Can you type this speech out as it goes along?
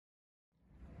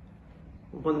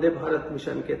Vande Bharat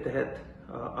mission के तहत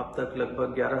अब तक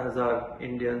लगभग 11,000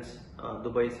 इंडियंस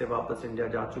दुबई से वापस इंडिया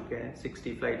जा चुके हैं।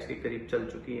 60 फ्लाइट्स के करीब चल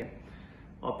चुकी हैं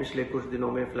और पिछले कुछ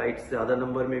दिनों में फ्लाइट्स ज्यादा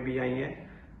नंबर में भी आई हैं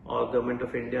और गवर्नमेंट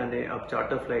ऑफ इंडिया ने अब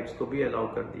चार्टर फ्लाइट्स को भी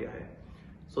अलाउ कर दिया है।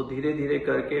 सो धीरे धीरे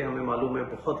करके हमें मालूम है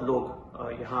बहुत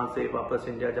लोग यहाँ से वापस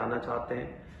इंडिया जाना चाहते हैं,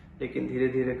 लेकिन धीरे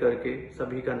धीरे करके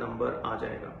सभी का नंबर आ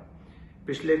जाएगा।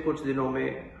 पिछले कुछ दिनों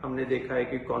में हमने देखा है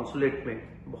कि कॉन्सुलेट में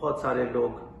बहुत सारे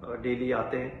लोग डेली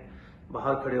आते हैं,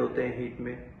 बाहर खड़े होते हैं हीट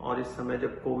में, और इस समय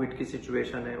जब कोविड की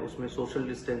सिचुएशन है उसमें सोशल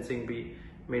डिस्टेंसिंग भी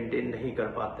मेंटेन नहीं कर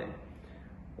पाते हैं।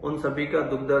 उन सभी का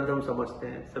दुख दर्द हम समझते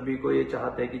हैं। सभी को ये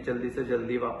चाहते हैं कि जल्दी से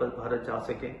जल्दी वापस भारत जा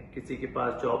सकें। किसी के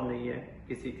पास जॉब नहीं है,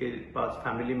 किसी के पास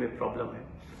फैमिली में प्रॉब्लम है,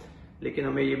 लेकिन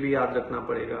हमें ये भी याद रखना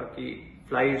पड़ेगा कि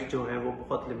फ्लाइट्स जो हैं वो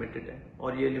बहुत लिमिटेड है,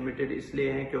 और ये लिमिटेड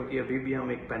इसलिए हैं क्योंकि अभी भी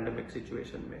हम एक पैंडेमिक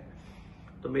सिचुएशन में।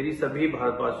 तो मेरी सभी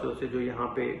भारतवासियों से जो यहाँ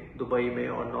पे दुबई में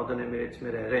और नॉर्दर्न एमिरेट्स में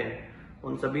रह रहे हैं,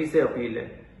 उन सभी से अपील है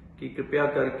कि कृपया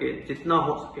करके जितना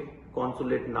हो सके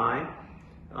कॉन्सुलेट ना आए।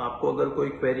 आपको अगर कोई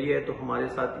क्वेरी है तो हमारे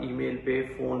साथ ईमेल पे,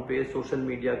 फोन पे, सोशल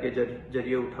मीडिया के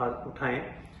जरिए उठाएं,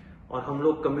 और हम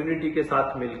लोग कम्युनिटी के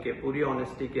साथ मिलके पूरी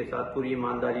ऑनेस्टी के साथ, पूरी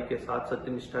ईमानदारी के साथ,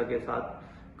 सत्यनिष्ठा के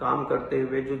साथ काम करते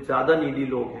हुए जो ज्यादा नीडी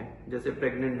लोग हैं, जैसे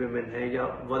प्रेग्नेंट वुमेन है या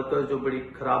वर्कर्स जो बड़ी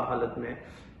खराब हालत में,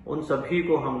 उन सभी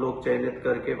को हम लोग चयनित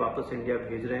करके वापस इंडिया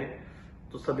भेज रहे हैं।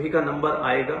 तो सभी का नंबर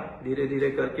आएगा धीरे धीरे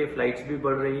करके। फ्लाइट्स भी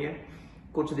बढ़ रही हैं,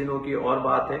 कुछ दिनों की और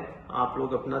बात है। आप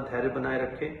लोग अपना धैर्य बनाए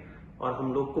रखें और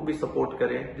हम लोग को भी सपोर्ट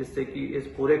करें, जिससे कि इस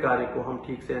पूरे कार्य को हम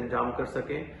ठीक से अंजाम कर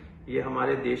सकें। ये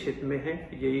हमारे देश हित में है,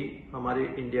 यही हमारे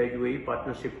इंडिया यूएई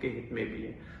पार्टनरशिप के हित में भी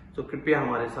है। तो कृपया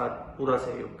हमारे साथ पूरा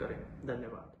सहयोग करें।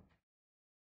 धन्यवाद।